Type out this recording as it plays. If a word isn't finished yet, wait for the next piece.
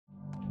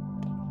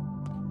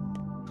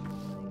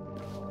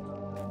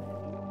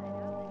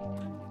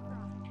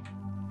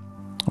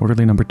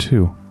Orderly number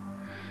 2.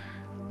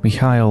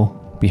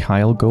 Mihail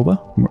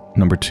Goba?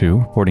 Number 2,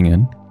 reporting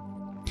in.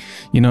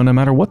 You know, no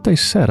matter what they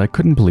said, I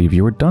couldn't believe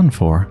you were done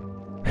for.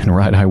 And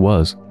right I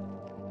was.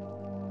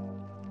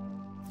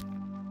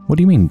 What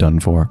do you mean, done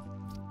for?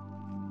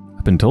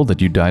 I've been told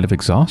that you died of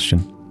exhaustion.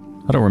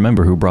 I don't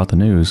remember who brought the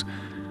news,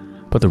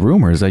 but the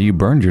rumor is that you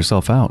burned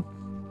yourself out.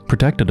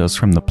 Protected us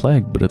from the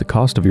plague, but at the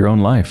cost of your own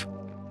life.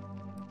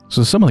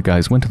 So some of the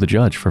guys went to the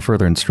judge for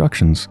further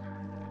instructions.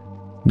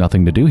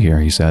 Nothing to do here,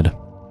 he said.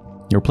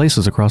 Your place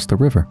is across the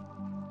river.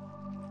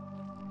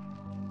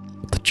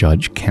 The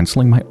judge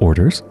canceling my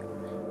orders?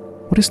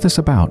 What is this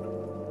about?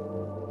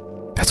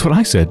 That's what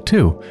I said,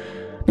 too.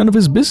 None of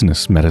his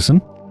business,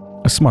 Medicine.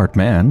 A smart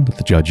man, that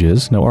the judge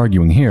is, no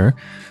arguing here,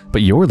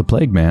 but you're the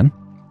plague man.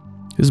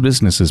 His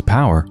business is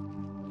power.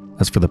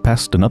 As for the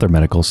pest and other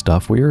medical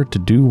stuff, we are to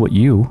do what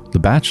you, the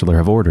Bachelor,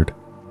 have ordered,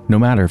 no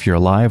matter if you're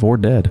alive or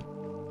dead.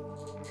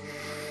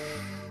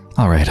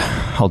 Alright,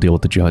 I'll deal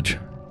with the judge.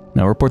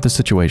 Now report the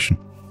situation.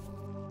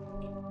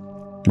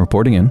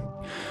 Reporting in.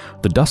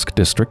 The Dusk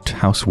District,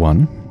 House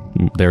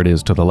 1, there it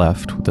is to the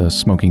left, with a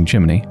smoking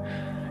chimney,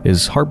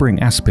 is harboring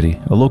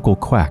Aspity, a local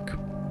quack.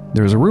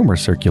 There is a rumor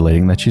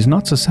circulating that she's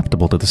not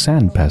susceptible to the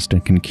sand pest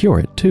and can cure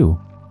it, too.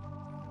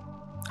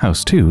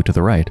 House 2, to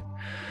the right.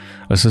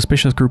 A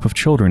suspicious group of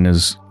children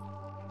is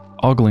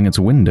ogling its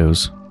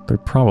windows. They're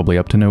probably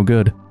up to no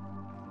good.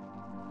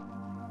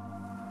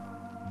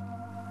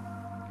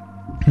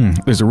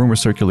 There's a rumor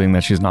circulating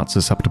that she's not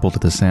susceptible to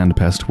the sand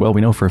pest. Well,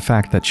 we know for a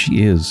fact that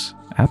she is.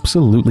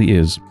 Absolutely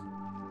is.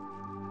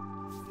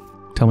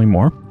 Tell me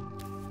more.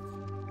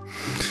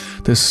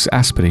 This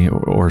Aspity,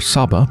 or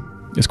Saba,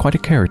 is quite a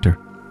character.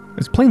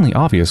 It's plainly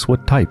obvious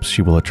what types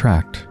she will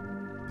attract.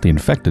 The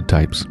infected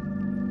types.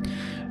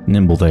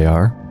 Nimble they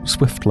are,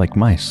 swift like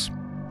mice.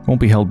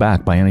 Won't be held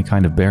back by any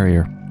kind of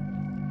barrier.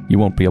 You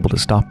won't be able to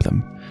stop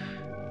them.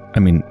 I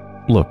mean,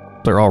 look,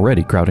 they're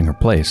already crowding her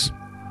place.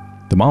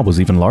 The mob was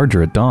even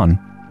larger at dawn.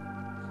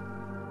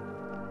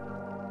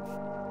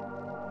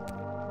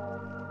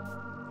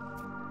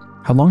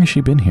 How long has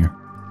she been here?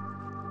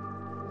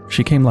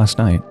 She came last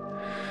night.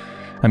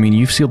 I mean,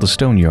 you've sealed the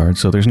stone yard,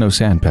 so there's no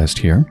sand pest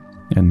here,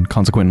 and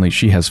consequently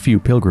she has few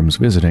pilgrims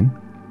visiting.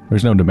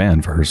 There's no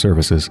demand for her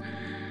services.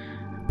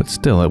 But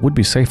still, it would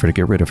be safer to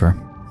get rid of her.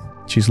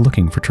 She's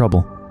looking for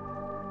trouble.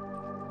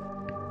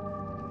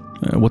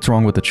 What's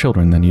wrong with the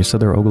children, then? You said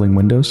they're ogling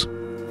windows?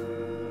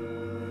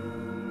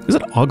 Is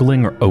it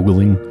ogling or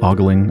ogling?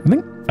 Ogling?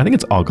 I think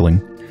it's ogling.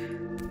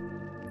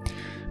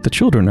 The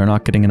children are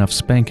not getting enough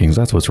spankings,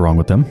 that's what's wrong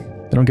with them.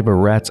 They don't give a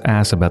rat's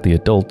ass about the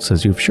adults,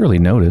 as you've surely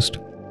noticed.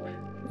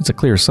 It's a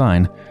clear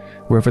sign.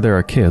 Wherever there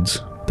are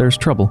kids, there's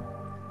trouble.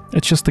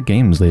 It's just the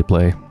games they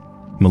play.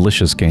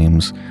 Malicious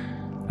games.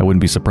 I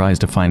wouldn't be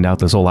surprised to find out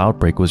this whole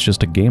outbreak was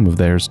just a game of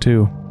theirs,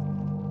 too.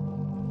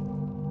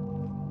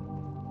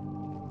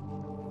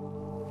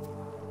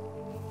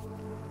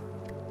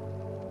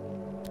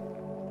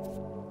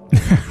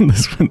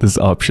 this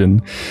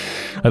option.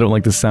 I don't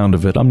like the sound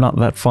of it. I'm not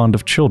that fond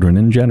of children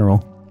in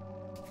general.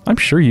 I'm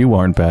sure you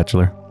aren't,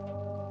 Bachelor.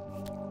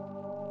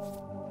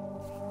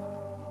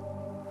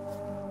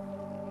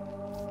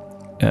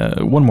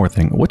 One more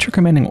thing.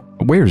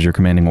 Where's your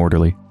commanding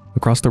orderly?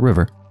 Across the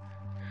river?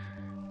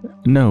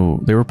 No,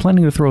 they were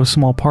planning to throw a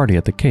small party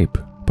at the Cape,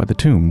 by the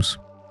tombs.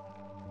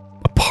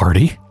 A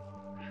party?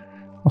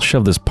 I'll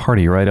shove this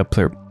party right up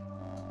there.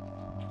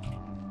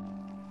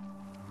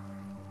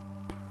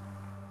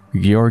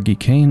 Georgi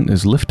Kane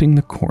is lifting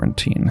the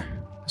quarantine.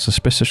 A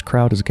suspicious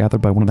crowd is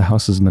gathered by one of the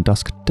houses in the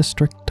Dusk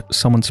District.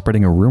 Someone's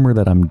spreading a rumor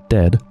that I'm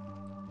dead.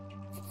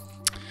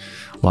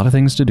 A lot of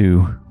things to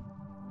do.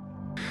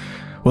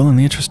 Well, in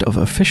the interest of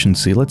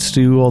efficiency, let's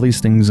do all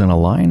these things in a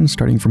line,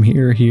 starting from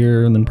here,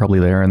 here, and then probably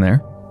there and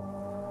there.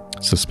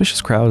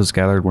 Suspicious crowd is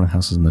gathered at one of the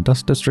houses in the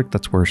Dust District.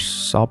 That's where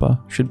Saba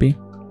should be.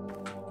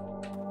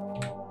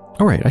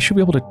 Alright, I should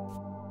be able to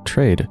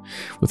trade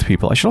with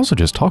people. I should also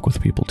just talk with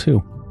people,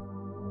 too.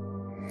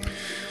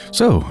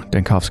 So,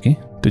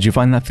 Dankovsky, did you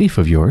find that thief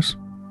of yours?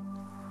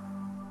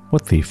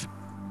 What thief?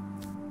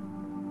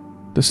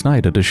 This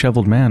night, a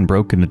disheveled man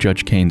broke into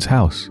Judge Kane's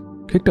house.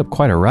 Kicked up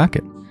quite a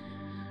racket.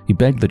 He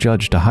begged the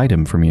judge to hide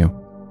him from you.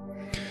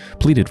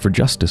 Pleaded for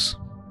justice.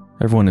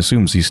 Everyone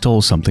assumes he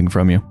stole something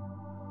from you.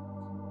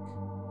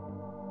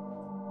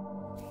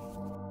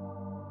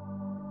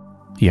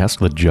 He asked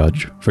the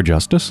judge for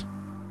justice?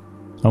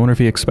 I wonder if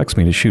he expects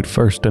me to shoot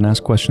first and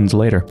ask questions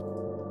later.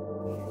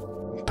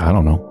 I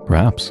don't know,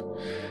 perhaps.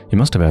 He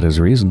must have had his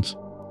reasons.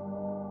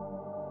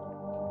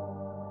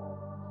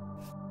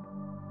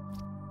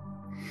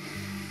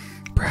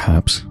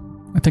 Perhaps.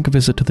 I think a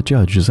visit to the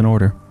judge is in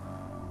order.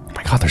 Oh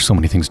my god, there's so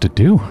many things to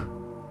do.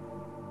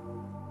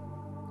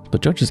 The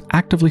judge is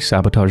actively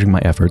sabotaging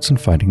my efforts in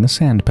fighting the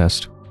sand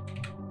pest.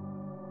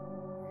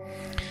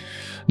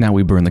 Now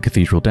we burn the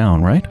cathedral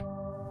down, right?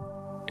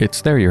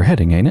 It's there you're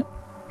heading, ain't it?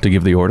 To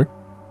give the order?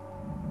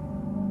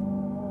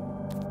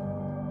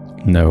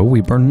 No, we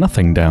burn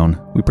nothing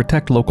down. We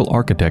protect local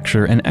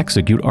architecture and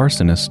execute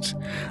arsonists.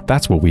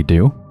 That's what we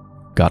do.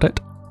 Got it?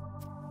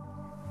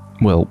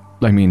 Well,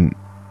 I mean,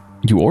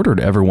 you ordered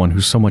everyone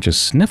who so much as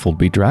sniffled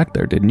be dragged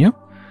there, didn't you?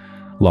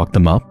 Locked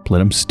them up, let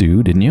them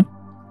stew, didn't you?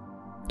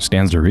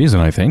 Stands to reason,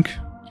 I think.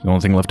 The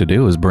only thing left to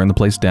do is burn the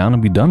place down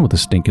and be done with the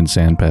stinking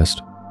sand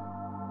pest.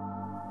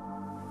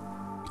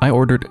 I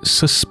ordered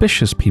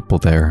suspicious people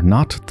there,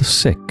 not the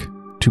sick.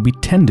 To be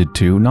tended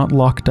to, not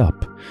locked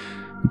up.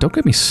 Don't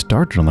get me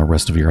started on the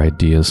rest of your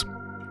ideas.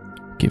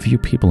 Give you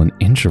people an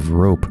inch of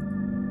rope.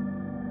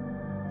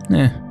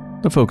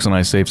 The folks and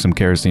I saved some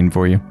kerosene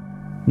for you.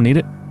 Need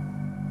it?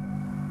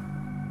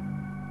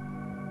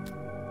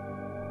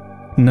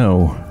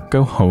 No.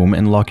 Go home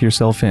and lock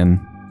yourself in.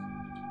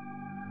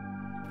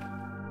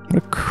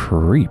 What a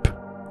creep.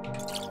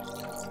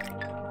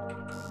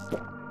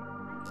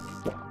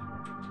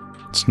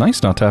 It's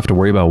nice not to have to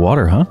worry about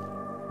water, huh?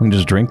 We can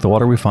just drink the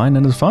water we find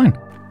and it's fine.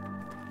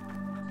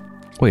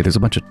 Wait, there's a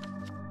bunch of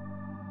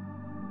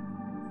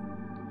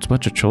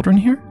children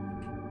here?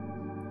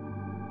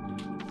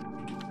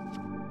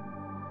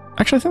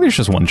 Actually, I think there's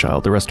just one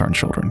child. The rest aren't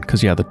children.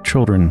 Because, yeah, the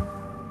children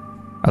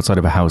outside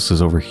of a house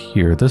is over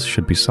here. This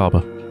should be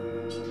Saba.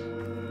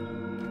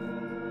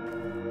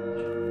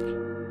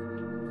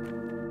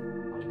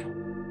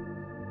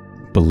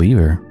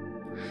 Believer.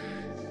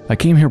 I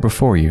came here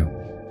before you,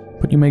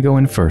 but you may go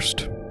in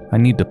first. I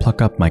need to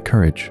pluck up my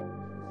courage.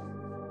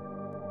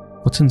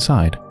 What's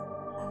inside?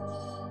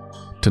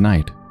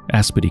 Tonight,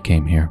 Aspity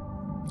came here.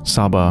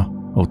 Saba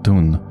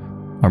Otun,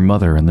 our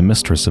mother and the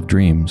mistress of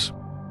dreams.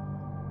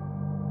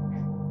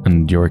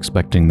 And you're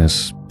expecting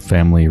this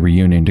family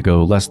reunion to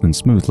go less than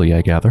smoothly,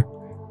 I gather?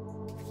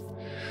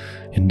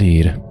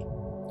 Indeed.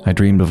 I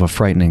dreamed of a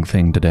frightening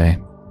thing today.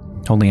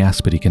 Only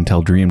Aspity can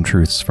tell dream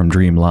truths from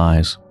dream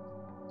lies.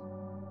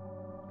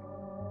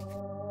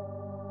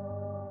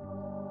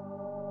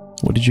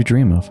 What did you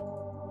dream of?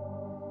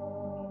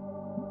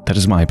 That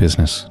is my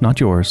business, not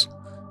yours.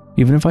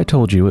 Even if I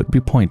told you, it would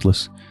be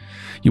pointless.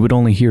 You would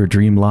only hear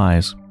dream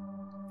lies.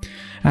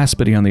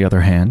 Aspity, on the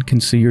other hand, can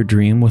see your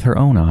dream with her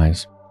own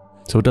eyes,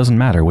 so it doesn't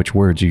matter which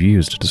words you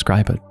use to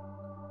describe it.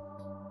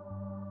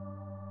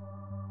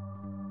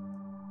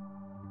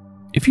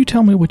 If you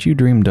tell me what you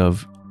dreamed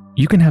of,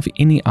 you can have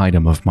any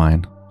item of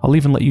mine. I'll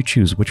even let you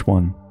choose which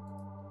one.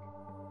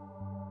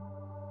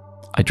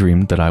 I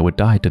dreamed that I would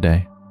die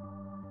today,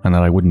 and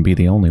that I wouldn't be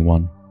the only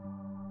one.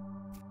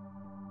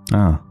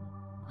 Ah,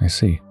 I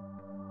see.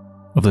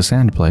 Of the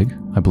sand plague,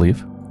 I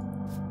believe.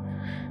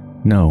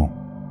 No.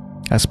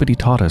 Aspity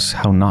taught us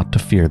how not to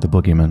fear the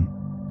boogeyman.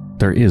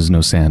 There is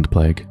no sand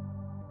plague.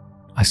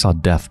 I saw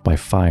death by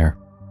fire.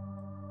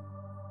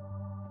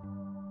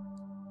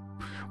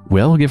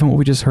 Well, given what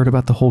we just heard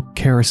about the whole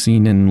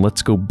kerosene and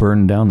let's go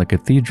burn down the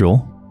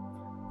cathedral,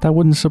 that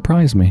wouldn't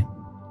surprise me.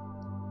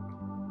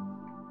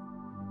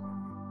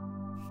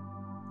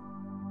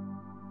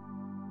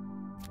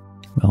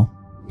 Well,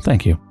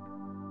 thank you.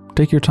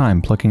 Take your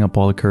time plucking up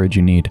all the courage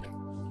you need.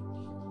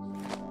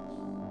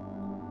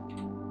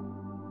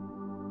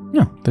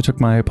 Yeah, they took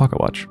my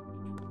pocket watch.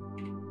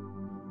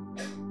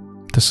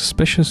 The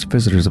suspicious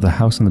visitors of the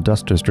house in the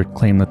Dust District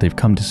claim that they've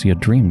come to see a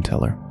dream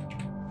teller.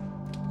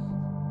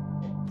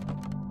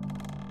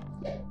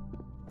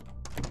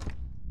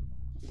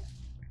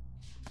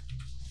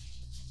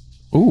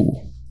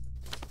 Ooh.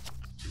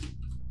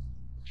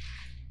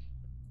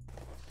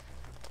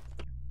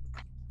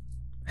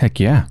 Heck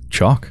yeah,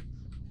 chalk.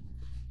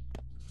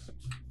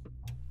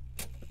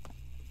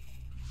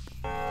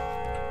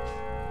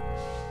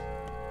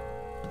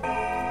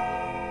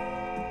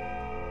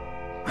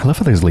 I love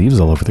how there's leaves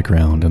all over the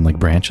ground and like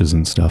branches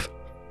and stuff.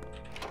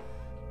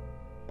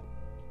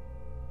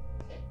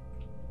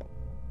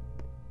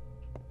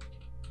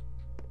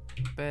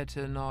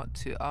 Better not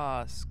to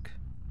ask.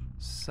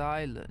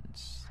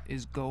 Silence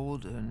is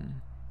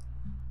golden.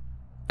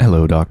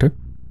 Hello, Doctor.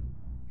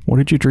 What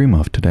did you dream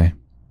of today?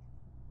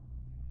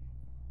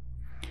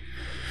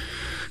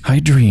 I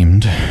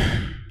dreamed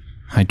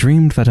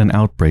that an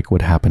outbreak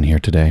would happen here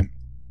today.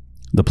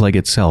 The plague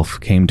itself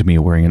came to me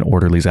wearing an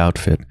orderly's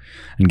outfit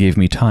and gave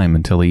me time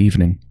until the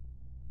evening.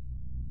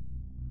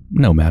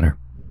 No matter.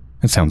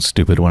 It sounds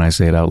stupid when I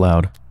say it out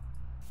loud.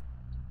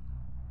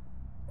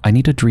 I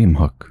need a dream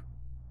hook.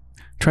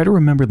 Try to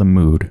remember the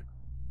mood,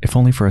 if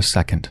only for a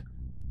second.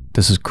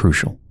 This is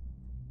crucial.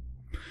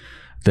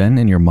 Then,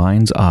 in your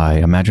mind's eye,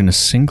 imagine a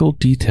single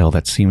detail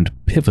that seemed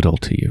pivotal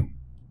to you.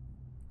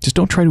 Just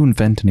don't try to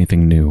invent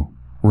anything new.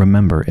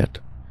 Remember it.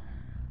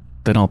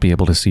 Then I'll be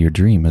able to see your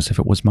dream as if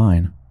it was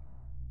mine.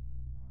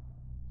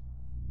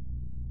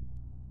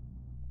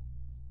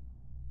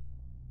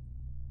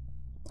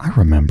 I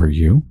remember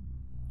you.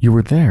 You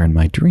were there in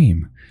my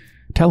dream,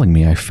 telling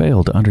me I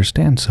failed to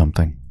understand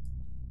something.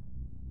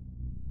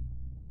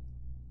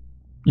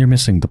 You're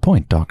missing the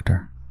point,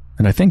 Doctor.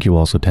 And I think you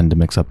also tend to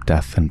mix up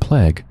death and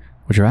plague,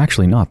 which are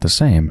actually not the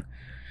same.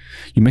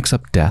 You mix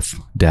up death,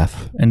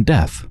 death, and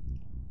death.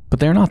 But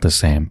they're not the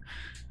same.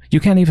 You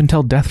can't even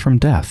tell death from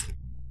death.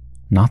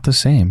 Not the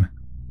same.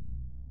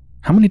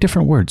 How many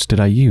different words did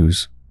I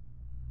use?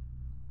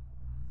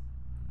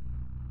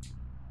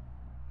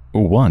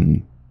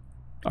 1.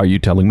 Are you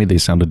telling me they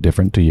sounded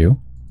different to you?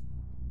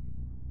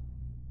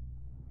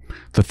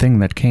 The thing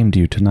that came to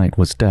you tonight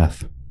was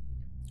death.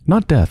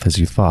 Not death as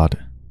you thought.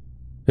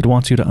 It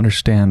wants you to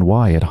understand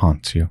why it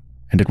haunts you,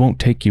 and it won't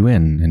take you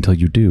in until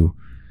you do.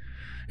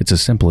 It's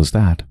as simple as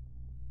that.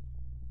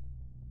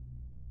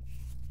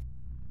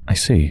 I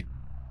see.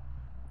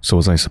 So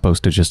was I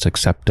supposed to just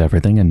accept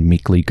everything and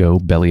meekly go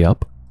belly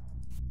up?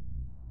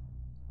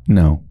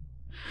 No.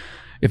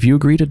 If you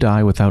agree to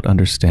die without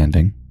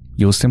understanding,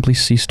 you will simply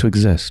cease to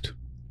exist.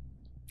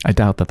 I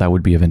doubt that that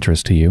would be of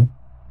interest to you,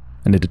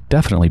 and it'd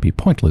definitely be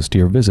pointless to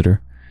your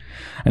visitor,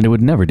 and it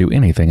would never do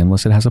anything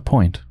unless it has a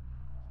point.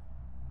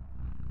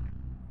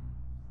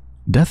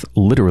 Death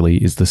literally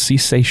is the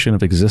cessation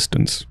of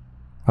existence.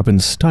 I've been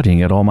studying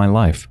it all my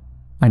life.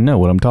 I know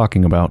what I'm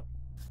talking about.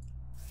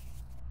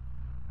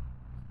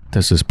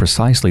 This is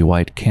precisely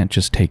why it can't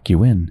just take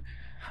you in.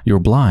 You're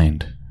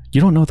blind. You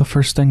don't know the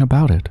first thing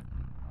about it.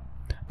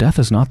 Death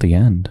is not the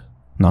end.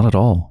 Not at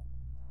all.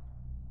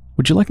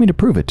 Would you like me to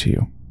prove it to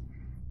you?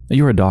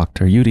 You're a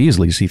doctor. You'd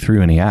easily see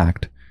through any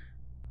act.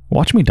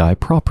 Watch me die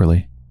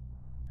properly.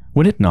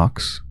 When it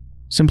knocks,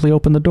 simply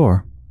open the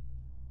door.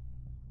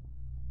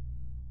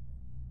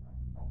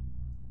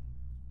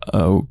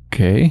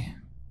 Okay.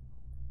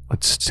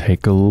 Let's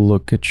take a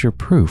look at your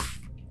proof.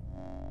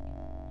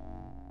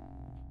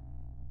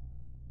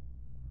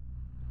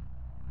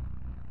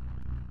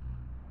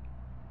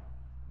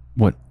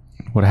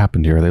 What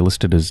happened here? Are they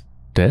listed as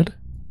dead?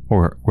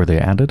 Or were they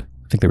added?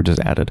 I think they were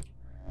just added.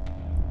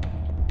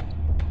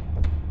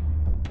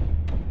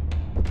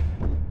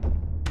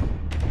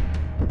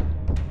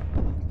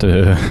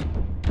 Duh.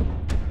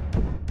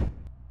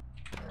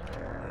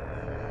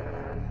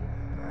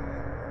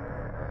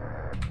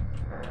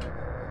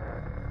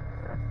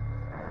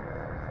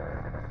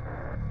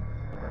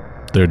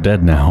 They're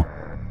dead now.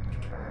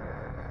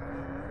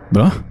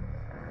 Huh?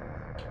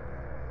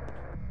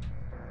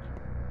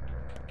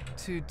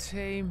 To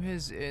tame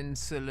his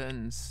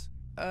insolence,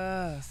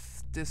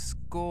 Earth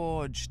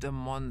disgorged a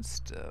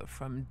monster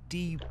from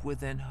deep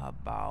within her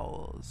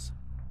bowels.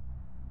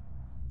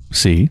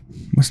 See?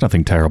 There's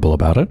nothing terrible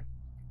about it.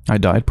 I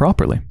died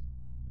properly.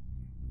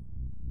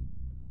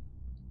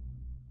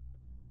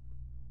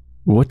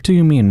 What do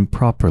you mean,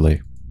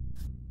 properly?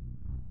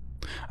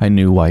 I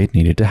knew why it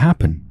needed to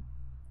happen.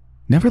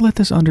 Never let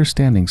this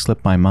understanding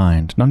slip my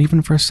mind, not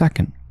even for a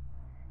second.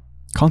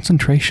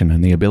 Concentration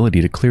and the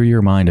ability to clear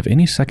your mind of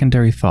any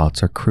secondary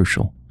thoughts are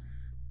crucial.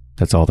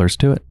 That's all there's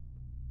to it.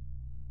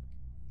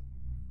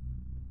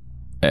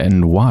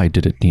 And why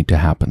did it need to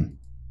happen?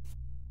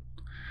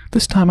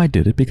 This time I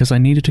did it because I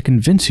needed to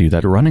convince you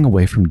that running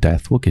away from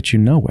death will get you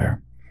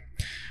nowhere.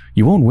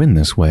 You won't win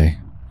this way.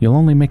 You'll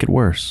only make it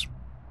worse.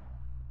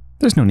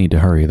 There's no need to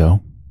hurry,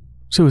 though.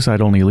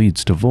 Suicide only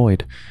leads to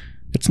void.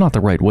 It's not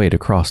the right way to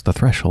cross the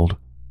threshold.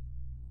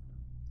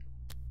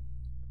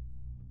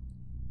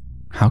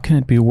 How can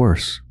it be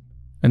worse?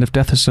 And if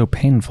death is so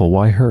painful,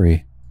 why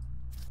hurry?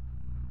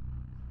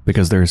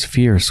 Because there is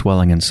fear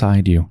swelling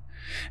inside you,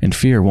 and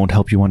fear won't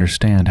help you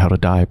understand how to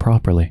die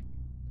properly.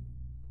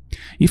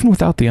 Even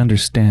without the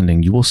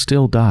understanding, you will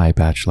still die,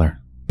 Bachelor,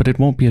 but it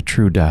won't be a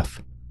true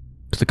death.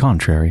 To the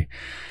contrary,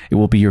 it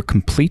will be your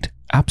complete,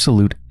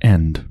 absolute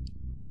end.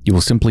 You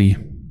will simply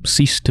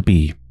cease to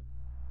be.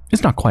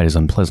 It's not quite as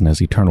unpleasant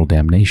as eternal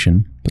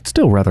damnation, but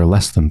still rather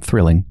less than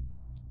thrilling.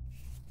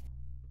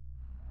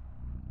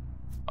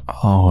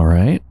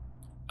 Alright,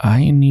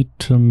 I need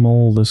to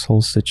mull this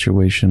whole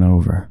situation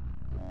over.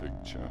 The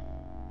picture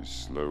is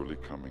slowly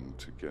coming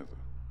together.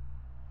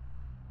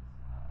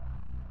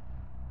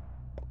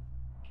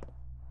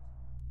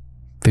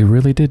 They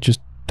really did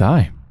just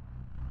die.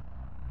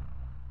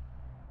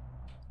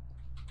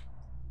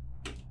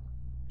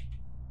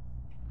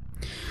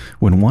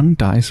 When one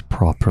dies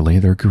properly,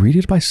 they're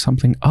greeted by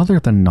something other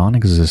than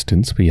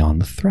non-existence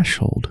beyond the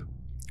threshold.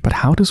 But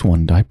how does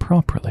one die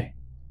properly?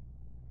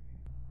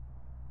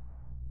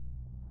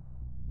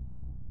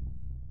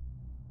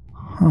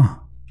 Huh.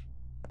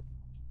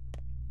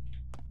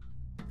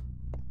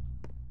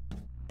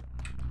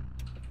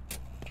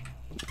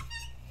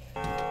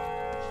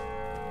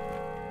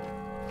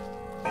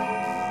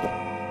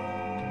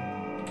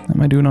 How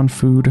am I doing on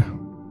food?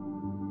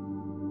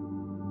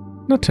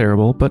 Not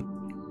terrible, but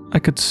I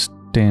could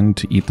stand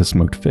to eat the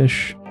smoked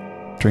fish,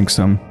 drink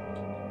some.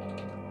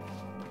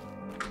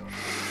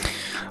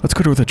 Let's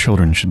go to where the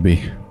children should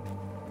be.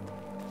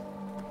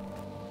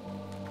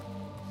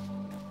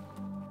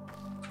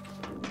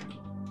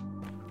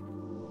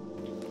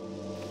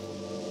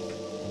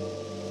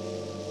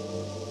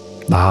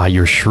 Ah,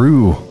 you're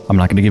shrew. I'm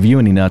not going to give you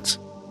any nuts.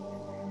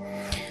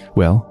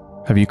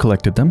 Well, have you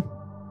collected them?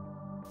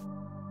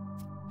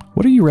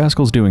 What are you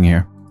rascals doing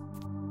here?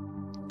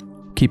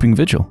 Keeping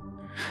vigil.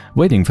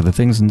 Waiting for the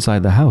things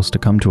inside the house to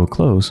come to a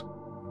close.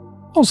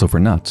 Also for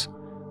nuts.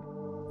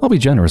 I'll be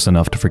generous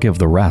enough to forgive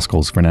the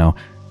rascals for now.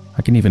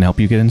 I can even help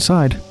you get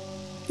inside.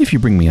 If you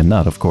bring me a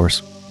nut, of course.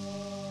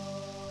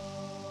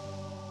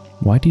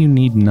 Why do you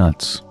need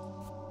nuts?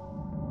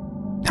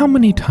 How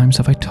many times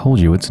have I told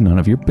you it's none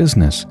of your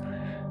business?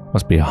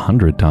 Must be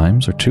 100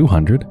 times or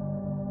 200.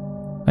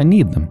 I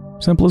need them.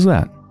 Simple as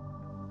that.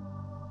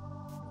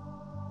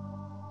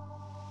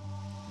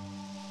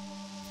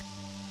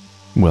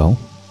 Well,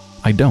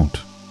 I don't.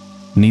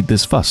 Need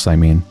this fuss, I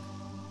mean.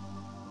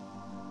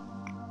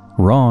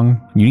 Wrong.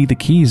 You need the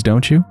keys,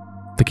 don't you?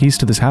 The keys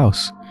to this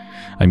house.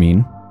 I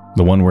mean,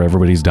 the one where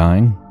everybody's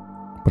dying.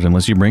 But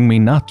unless you bring me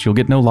nuts, you'll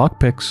get no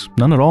lockpicks.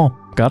 None at all.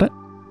 Got it?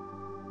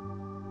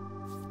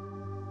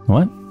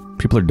 What?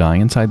 People are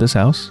dying inside this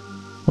house?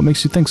 What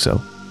makes you think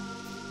so?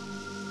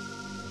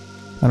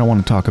 I don't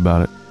want to talk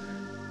about it.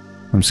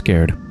 I'm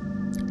scared.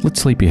 Let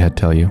Sleepyhead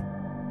tell you.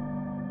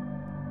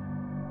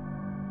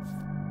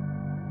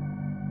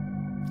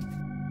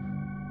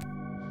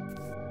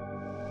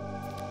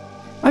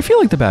 I feel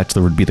like the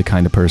Bachelor would be the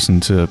kind of person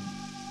to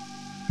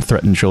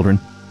threaten children.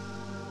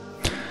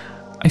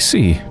 I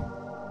see.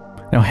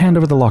 Now hand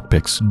over the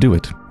lockpicks, do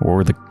it,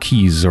 or the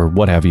keys, or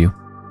what have you.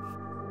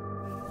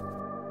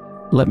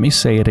 Let me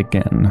say it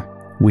again.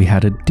 We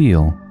had a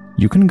deal.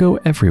 You can go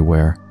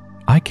everywhere.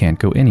 I can't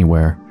go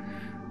anywhere.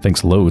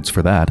 Thanks loads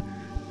for that.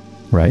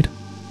 Right?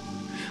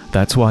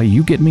 That's why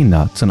you get me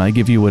nuts and I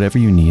give you whatever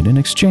you need in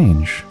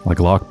exchange. Like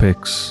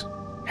lockpicks,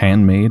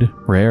 handmade,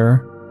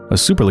 rare, a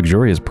super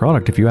luxurious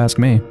product if you ask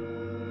me.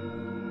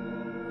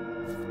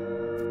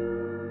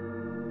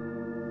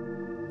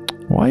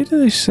 Why do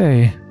they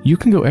say, you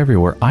can go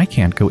everywhere, I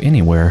can't go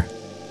anywhere?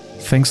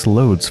 Thanks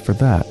loads for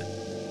that.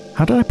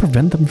 How did I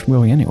prevent them from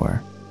going anywhere?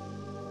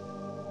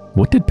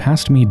 What did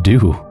past me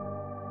do?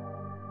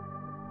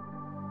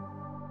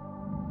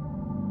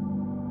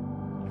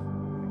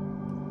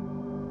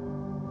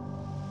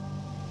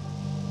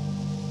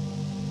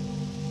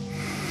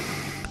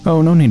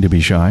 Oh, no need to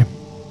be shy.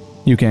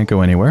 You can't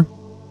go anywhere.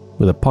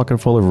 With a pocket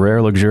full of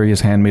rare,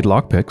 luxurious handmade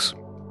lockpicks.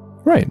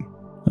 Right.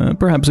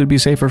 Perhaps it'd be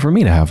safer for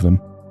me to have them.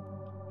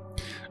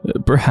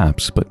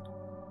 Perhaps, but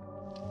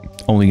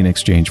only in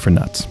exchange for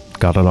nuts.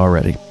 Got it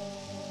already.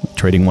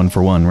 Trading one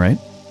for one, right?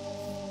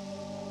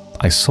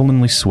 I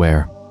solemnly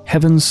swear.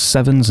 Heavens,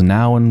 sevens,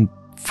 now and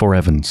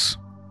forevens.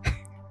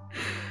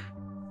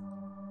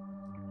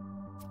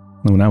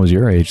 When I was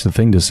your age, the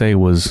thing to say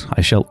was,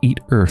 I shall eat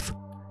earth.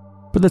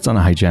 But that's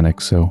unhygienic,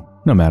 so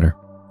no matter.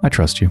 I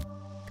trust you.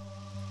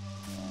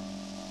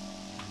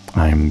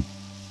 I'm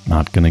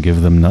not gonna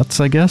give them nuts,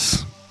 I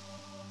guess?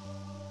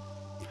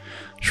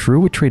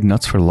 Shrew would trade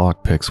nuts for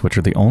lockpicks, which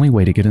are the only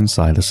way to get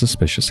inside the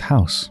suspicious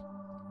house.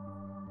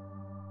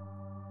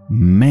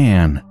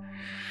 Man,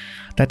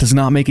 that does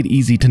not make it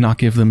easy to not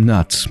give them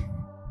nuts.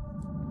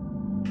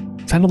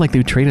 It sounded like they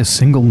would trade a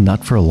single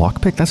nut for a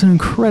lockpick. That's an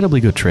incredibly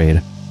good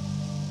trade.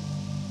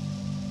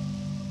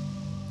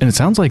 And it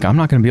sounds like I'm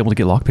not going to be able to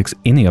get lockpicks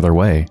any other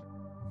way.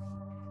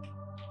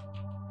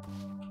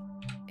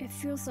 It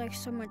feels like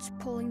someone's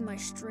pulling my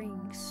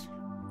strings.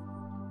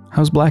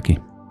 How's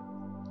Blackie?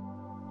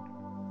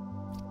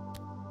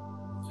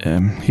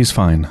 He's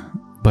fine,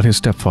 but his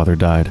stepfather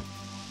died.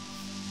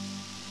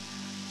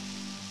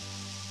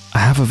 I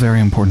have a very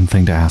important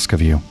thing to ask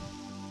of you.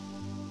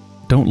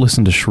 Don't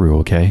listen to Shrew,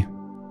 okay?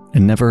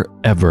 And never,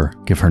 ever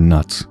give her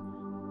nuts.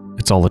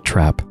 It's all a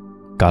trap.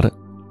 Got it?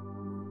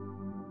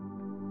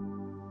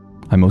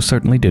 I most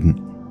certainly didn't.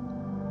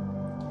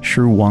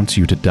 Shrew wants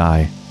you to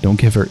die. Don't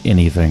give her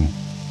anything.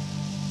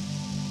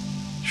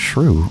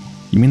 Shrew?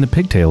 You mean the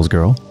pigtails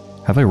girl?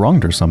 Have I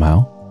wronged her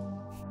somehow?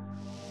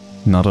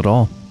 Not at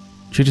all.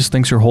 She just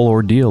thinks your whole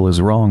ordeal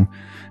is wrong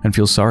and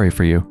feels sorry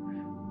for you.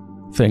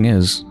 Thing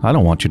is, I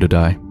don't want you to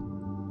die.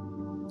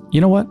 You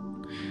know what?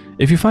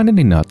 If you find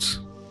any nuts,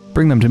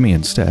 bring them to me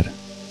instead.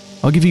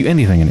 I'll give you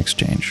anything in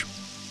exchange.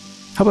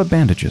 How about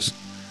bandages?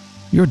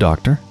 You're a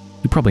doctor.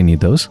 You probably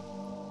need those.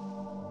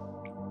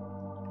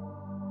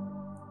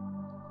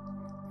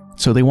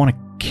 So they want to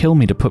kill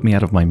me to put me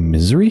out of my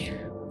misery?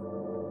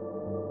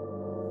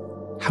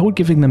 How would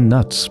giving them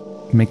nuts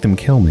make them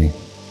kill me?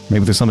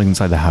 Maybe there's something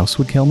inside the house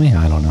would kill me?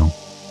 I don't know.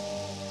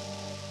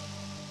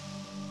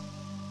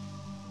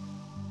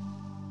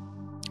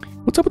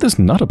 What's up with this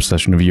nut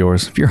obsession of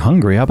yours? If you're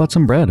hungry, how about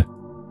some bread?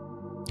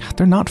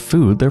 They're not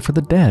food, they're for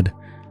the dead.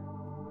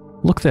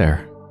 Look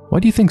there. Why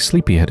do you think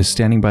Sleepyhead is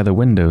standing by the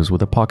windows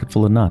with a pocket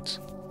full of nuts?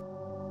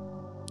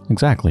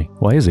 Exactly.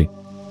 Why is he?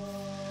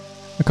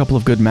 A couple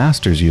of good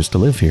masters used to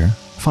live here.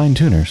 Fine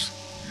tuners.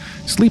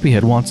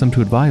 Sleepyhead wants them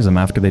to advise them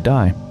after they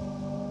die.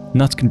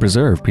 Nuts can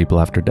preserve people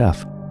after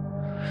death.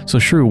 So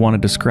Shrew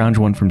wanted to scrounge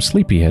one from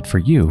Sleepyhead for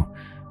you,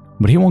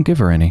 but he won't give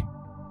her any.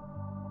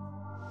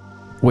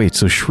 Wait,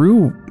 so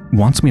Shrew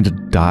wants me to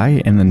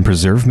die and then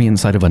preserve me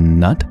inside of a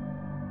nut?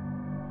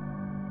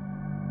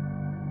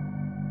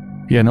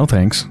 Yeah, no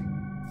thanks.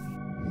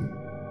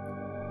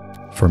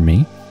 For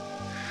me?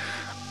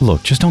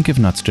 Look, just don't give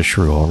nuts to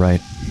Shrew,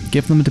 alright?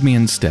 Give them to me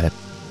instead.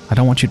 I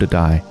don't want you to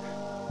die.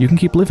 You can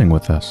keep living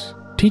with us.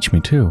 Teach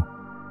me too.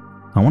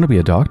 I want to be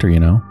a doctor, you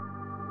know.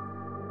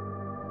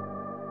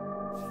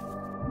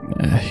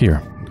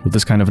 Here, will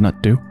this kind of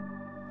nut do?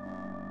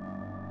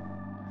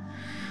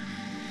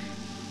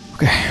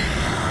 Okay.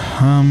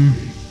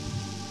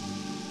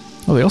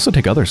 Oh, they also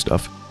take other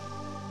stuff.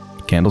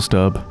 Candle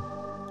stub.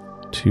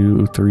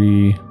 2,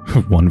 3,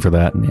 1 for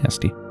that,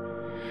 nasty.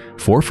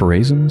 4 for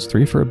raisins,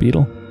 3 for a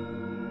beetle.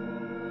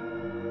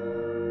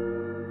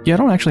 Yeah, I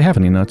don't actually have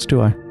any nuts,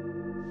 do I?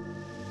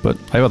 but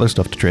I have other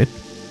stuff to trade.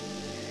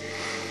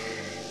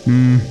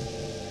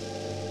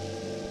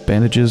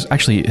 Bandages.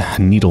 Actually,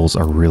 needles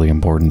are really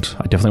important.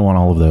 I definitely want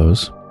all of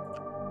those.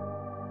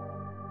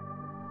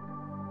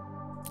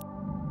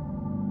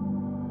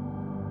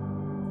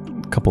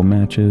 A couple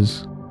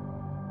matches.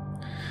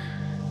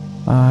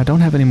 I don't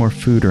have any more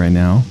food right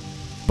now,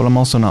 but I'm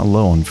also not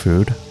low on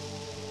food.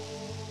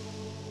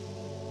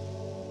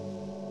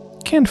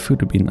 Canned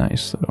food would be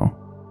nice, though.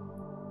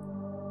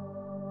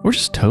 Or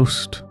just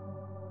toast.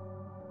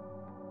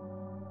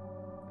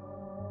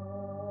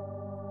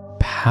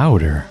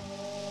 Powder.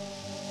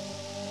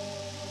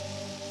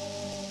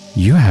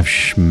 You have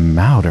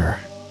schmowder.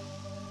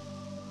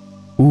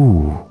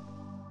 Ooh.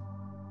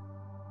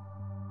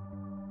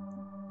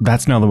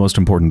 That's now the most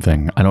important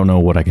thing. I don't know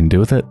what I can do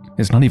with it.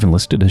 It's not even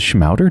listed as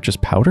schmowder,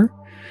 just powder?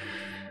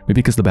 Maybe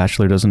because the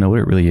Bachelor doesn't know what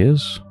it really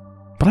is.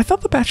 But I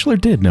thought the Bachelor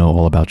did know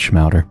all about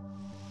schmowder.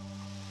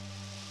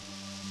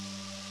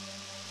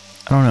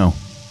 I don't know.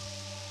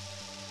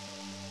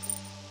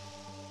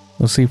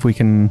 Let's see if we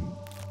can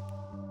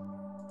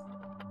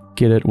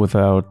get it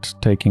without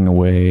taking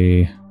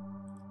away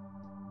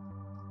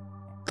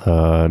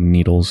the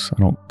needles. I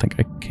don't think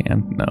I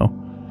can. No.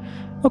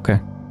 Okay.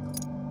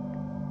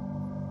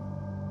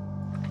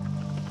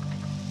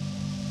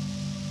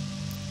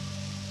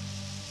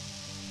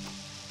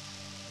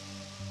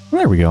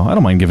 There we go. I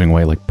don't mind giving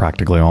away like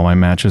practically all my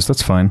matches.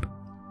 That's fine.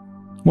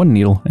 1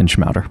 needle and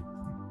schmowder.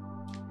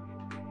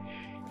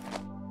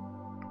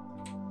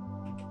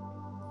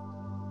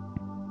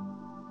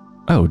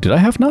 Oh, did I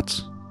have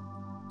nuts?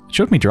 It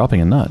showed me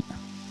dropping a nut.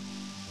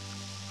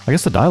 I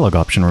guess the dialogue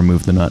option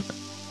removed the nut.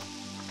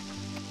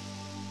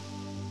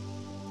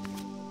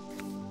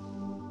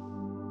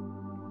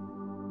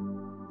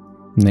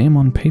 Name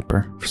on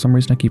paper. For some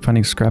reason I keep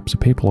finding scraps of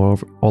paper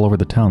all over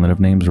the town that have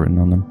names written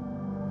on them.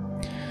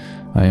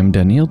 I am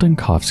Daniil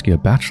Denkovsky, a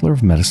Bachelor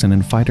of Medicine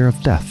and Fighter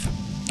of Death.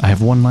 I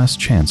have one last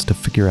chance to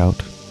figure out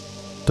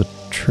the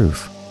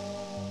truth.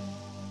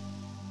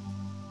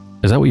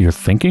 Is that what you're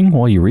thinking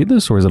while you read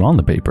this, or is it on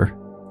the paper?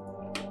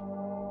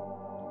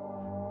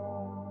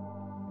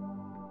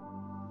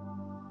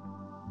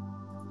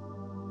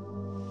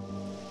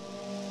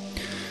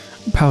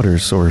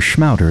 Powders, or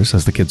schmowders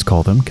as the kids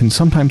call them, can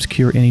sometimes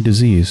cure any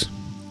disease.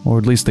 Or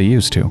at least they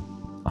used to.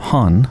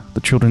 Han,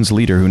 the children's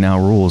leader who now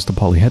rules the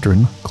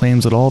polyhedron,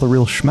 claims that all the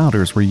real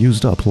schmowders were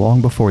used up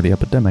long before the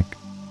epidemic.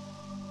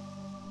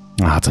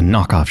 Ah, it's a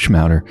knockoff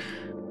schmowder.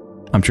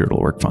 I'm sure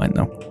it'll work fine,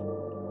 though.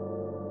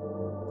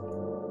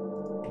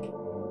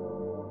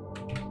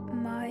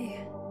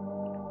 My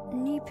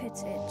knee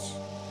pits itch.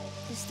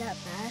 Is that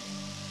bad?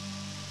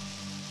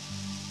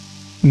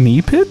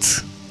 Knee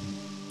pits?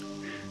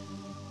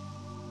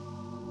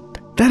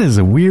 That is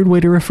a weird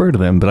way to refer to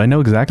them, but I know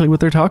exactly what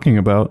they're talking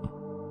about.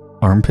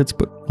 Armpits,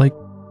 but like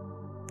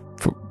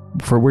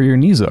for where your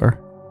knees are.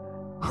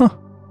 Huh.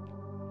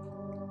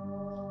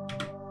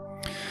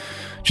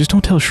 Just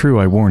don't tell Shrew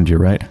I warned you,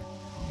 right?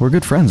 We're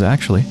good friends,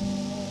 actually.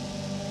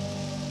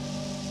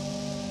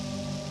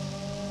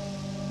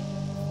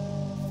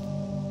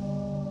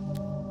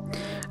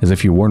 As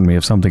if you warned me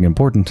of something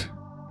important.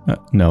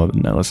 No,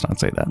 let's not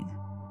say that.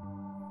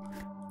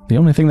 The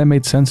only thing that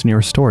made sense in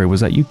your story was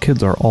that you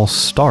kids are all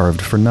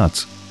starved for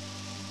nuts.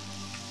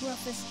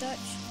 Rough as Dutch,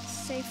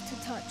 safe to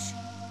touch.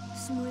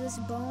 Smooth as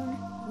bone,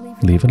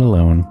 leave it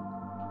alone.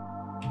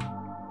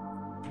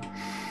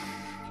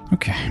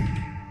 Okay.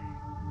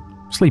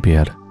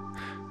 Sleepyhead.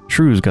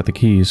 Shrew's got the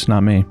keys,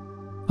 not me.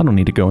 I don't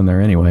need to go in there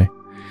anyway.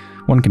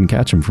 One can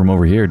catch him from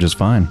over here just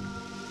fine.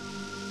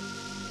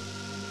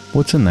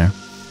 What's in there?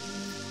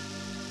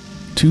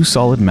 2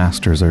 solid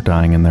masters are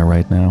dying in there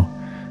right now.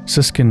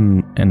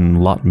 Siskin and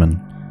Lotman.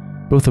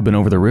 Both have been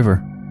over the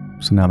river,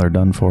 so now they're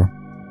done for.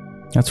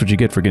 That's what you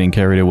get for getting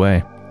carried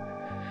away.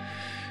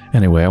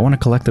 Anyway, I want to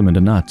collect them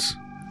into nuts.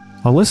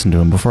 I'll listen to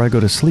them before I go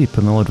to sleep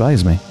and they'll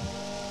advise me.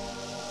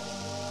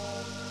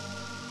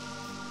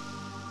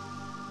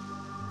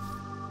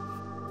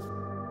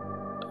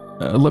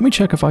 Let me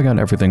check if I got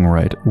everything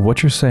right.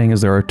 What you're saying is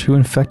there are 2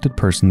 infected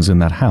persons in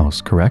that house,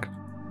 correct?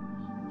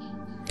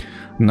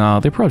 Nah,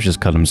 they probably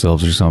just cut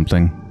themselves or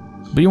something.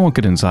 But you won't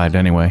get inside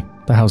anyway.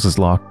 The house is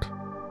locked.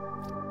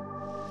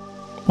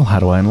 Well, how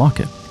do I unlock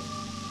it?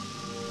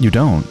 You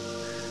don't.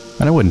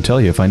 And I wouldn't tell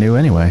you if I knew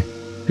anyway.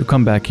 You'll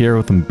come back here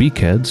with them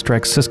beakheads,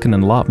 drag Siskin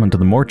and Lotman to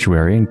the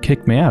mortuary, and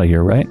kick me out of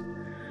here, right?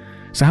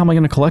 So how am I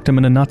going to collect them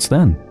into nuts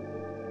then?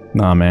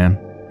 Nah, man.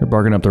 You're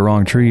barking up the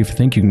wrong tree if you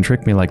think you can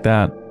trick me like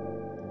that.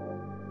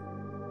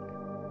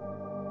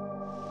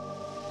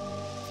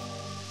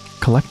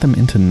 Collect them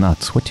into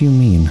nuts. What do you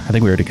mean? I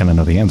think we already kind of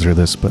know the answer to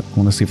this, but I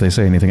want to see if they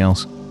say anything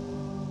else.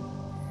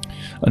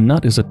 A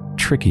nut is a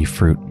tricky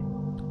fruit.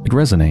 It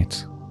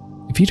resonates.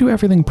 If you do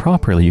everything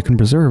properly, you can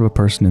preserve a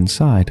person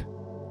inside.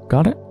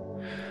 Got it?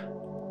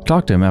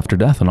 Talk to him after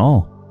death and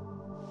all.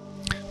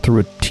 Through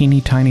a teeny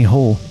tiny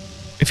hole.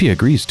 If he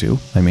agrees to,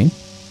 I mean.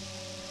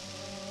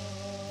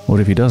 What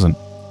if he doesn't?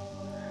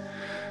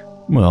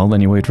 Well,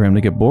 then you wait for him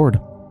to get bored.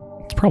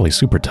 It's probably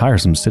super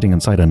tiresome sitting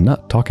inside a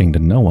nut talking to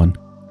no one.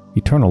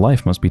 Eternal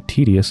life must be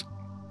tedious.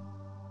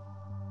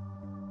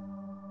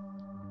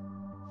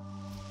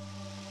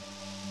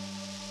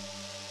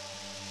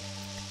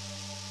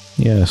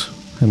 Yes,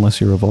 unless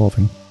you're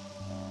evolving.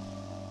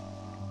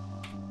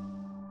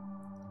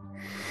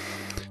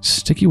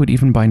 Sticky would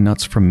even buy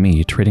nuts from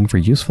me, trading for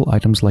useful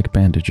items like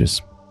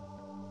bandages.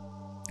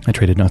 I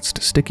traded nuts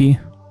to Sticky.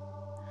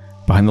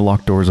 Behind the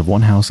locked doors of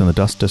one house in the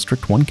Dust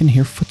District, one can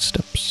hear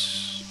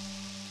footsteps.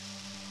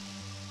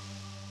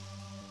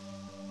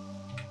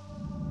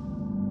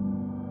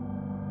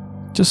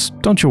 Just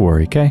don't you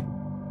worry, okay?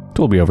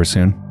 It'll be over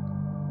soon.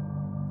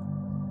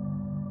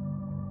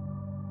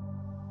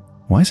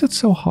 Why is it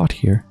so hot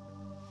here?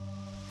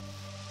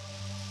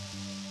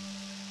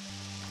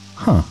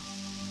 Huh.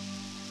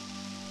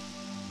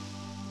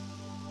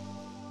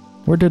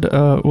 Where did,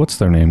 what's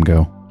their name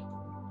go?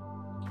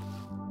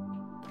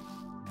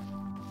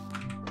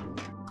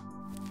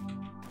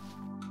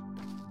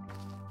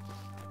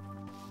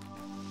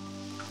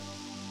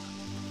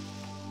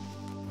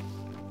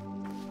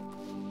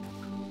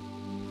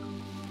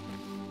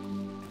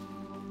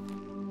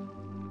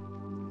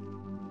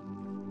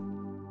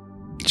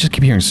 Just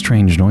keep hearing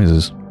strange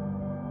noises.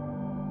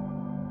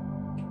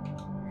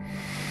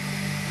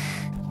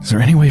 Is there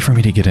any way for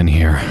me to get in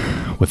here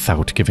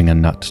without giving a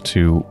nut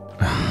to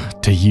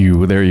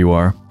you? There you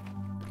are.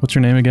 What's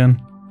your name again?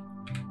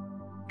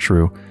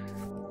 Shrew.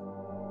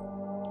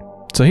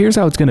 So here's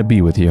how it's gonna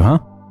be with you, huh?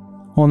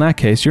 Well, in that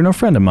case, you're no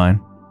friend of mine.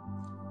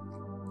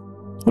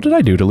 What did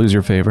I do to lose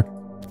your favor?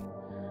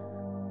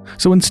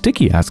 So when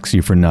Sticky asks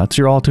you for nuts,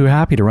 you're all too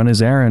happy to run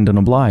his errand and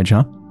oblige,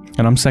 huh?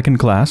 And I'm second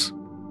class?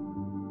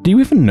 Do you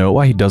even know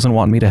why he doesn't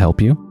want me to help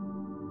you?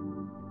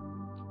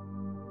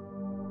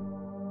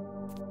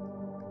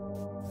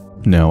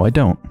 No, I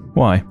don't.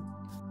 Why?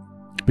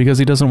 Because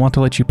he doesn't want to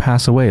let you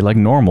pass away like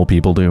normal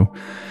people do.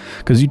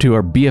 Because you two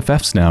are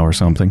BFFs now or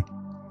something.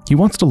 He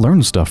wants to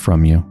learn stuff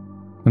from you.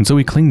 And so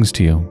he clings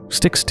to you,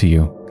 sticks to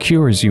you,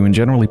 cures you, and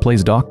generally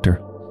plays doctor.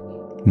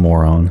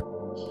 Moron.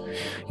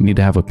 You need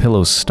to have a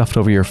pillow stuffed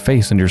over your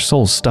face and your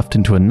soul stuffed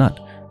into a nut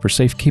for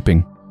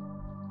safekeeping.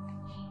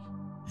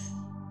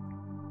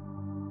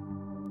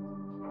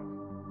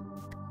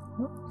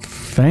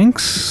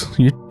 Thanks.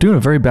 You're doing a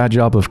very bad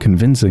job of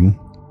convincing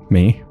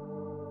me.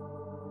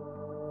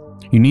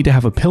 You need to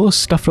have a pillow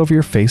stuffed over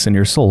your face and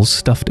your soul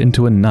stuffed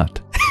into a nut.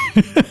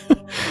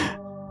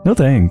 No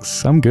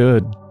thanks. I'm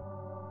good.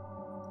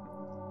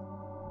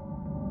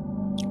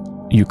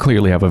 You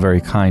clearly have a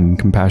very kind and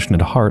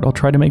compassionate heart. I'll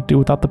try to make do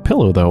without the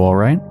pillow, though,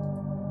 alright?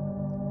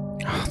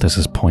 This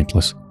is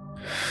pointless.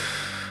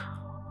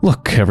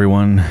 Look,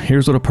 everyone,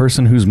 here's what a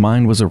person whose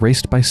mind was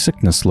erased by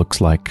sickness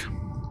looks like.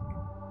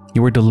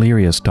 You were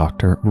delirious,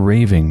 Doctor,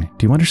 raving.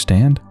 Do you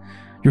understand?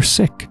 You're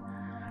sick.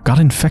 Got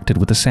infected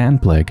with the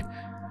sand plague.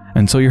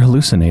 And so you're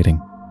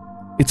hallucinating.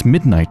 It's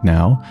midnight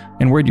now,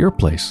 and we're at your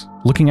place,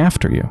 looking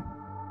after you.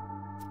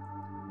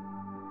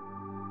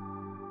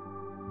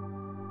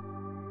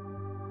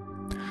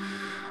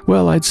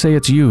 Well, I'd say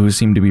it's you who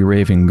seem to be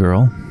raving,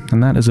 girl,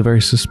 and that is a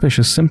very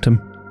suspicious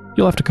symptom.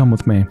 You'll have to come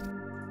with me.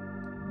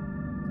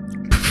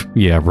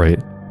 Yeah,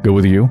 right. Go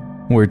with you?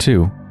 Where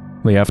to?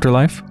 The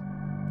afterlife?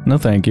 No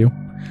thank you.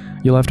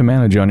 You'll have to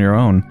manage on your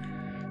own.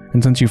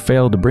 And since you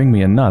failed to bring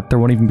me a nut, there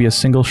won't even be a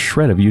single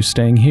shred of you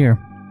staying here.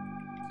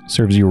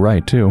 Serves you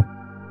right, too.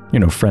 You're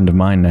no friend of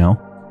mine now.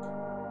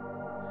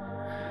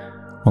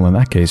 Well, in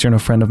that case, you're no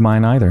friend of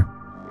mine either.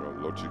 There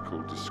are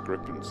logical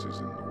discrepancies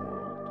in the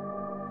world.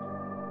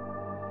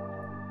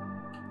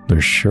 There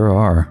sure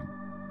are.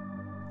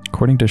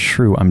 According to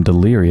Shrew, I'm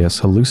delirious,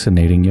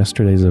 hallucinating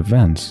yesterday's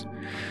events.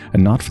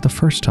 And not for the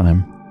first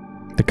time.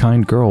 The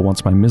kind girl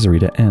wants my misery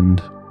to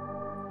end.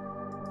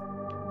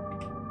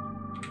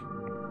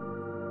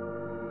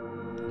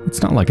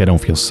 It's not like I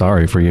don't feel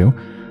sorry for you.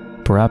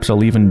 Perhaps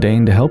I'll even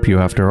deign to help you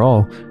after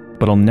all,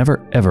 but I'll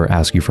never ever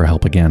ask you for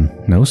help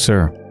again. No,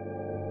 sir.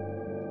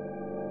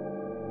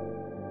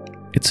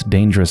 It's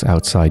dangerous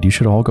outside. You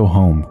should all go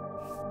home.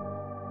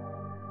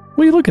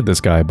 Will you look at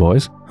this guy,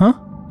 boys? Huh?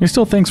 He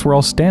still thinks we're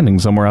all standing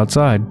somewhere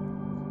outside.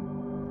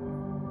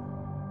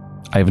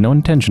 I have no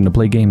intention to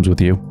play games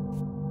with you.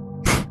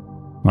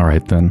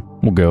 Alright then,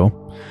 we'll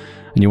go.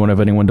 And you won't have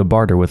anyone to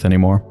barter with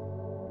anymore.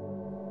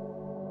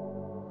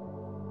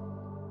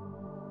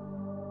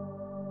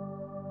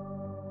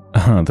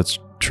 That's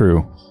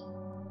true.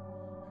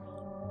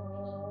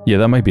 Yeah,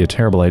 that might be a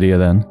terrible idea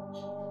then.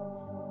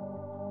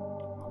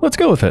 Let's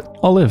go with it.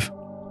 I'll live.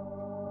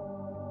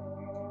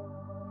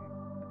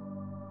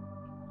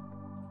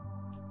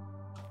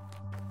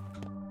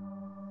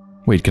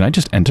 Wait, can I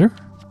just enter?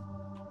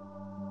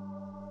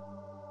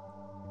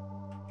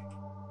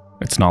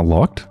 It's not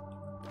locked?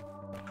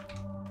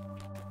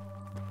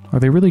 Are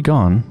they really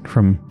gone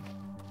from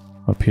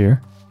up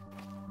here?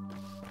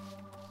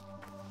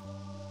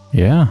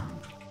 Yeah.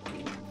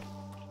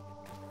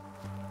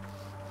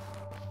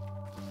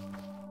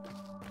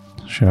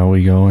 Shall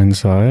we go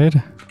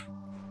inside?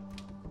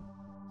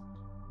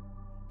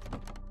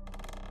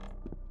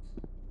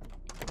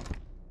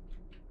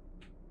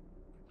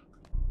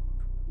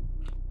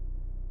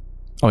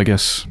 Oh, I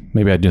guess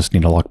maybe I just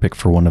need a lockpick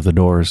for one of the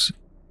doors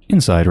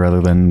inside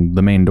rather than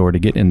the main door to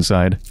get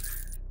inside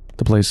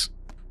the place.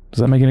 Does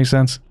that make any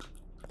sense?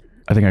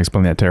 I think I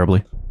explained that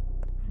terribly.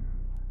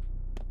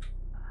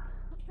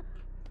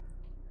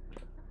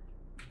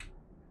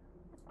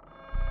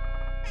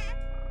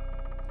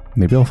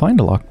 Maybe I'll find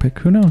a lockpick,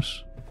 who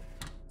knows?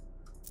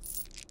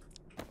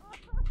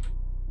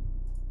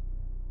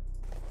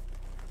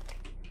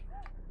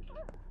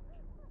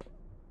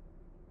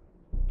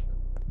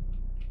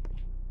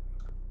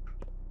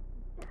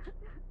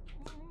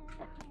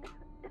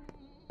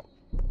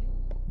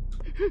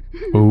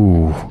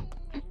 Ooh.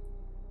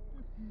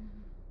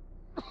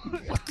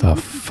 What the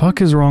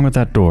fuck is wrong with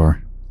that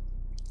door?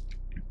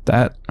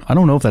 That, I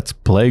don't know if that's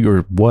plague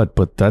or what,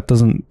 but that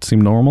doesn't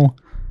seem normal.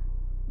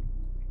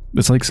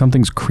 It's like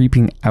something's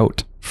creeping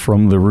out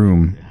from the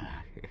room.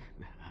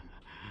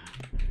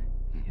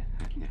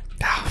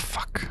 Ah,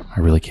 fuck. I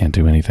really can't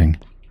do anything.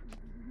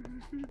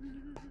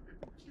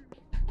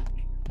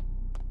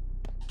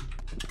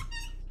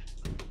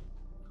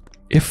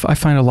 If I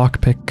find a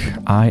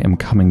lockpick, I am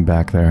coming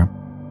back there.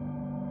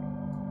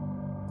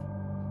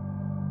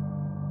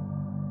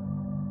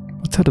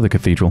 Let's head to the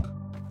cathedral.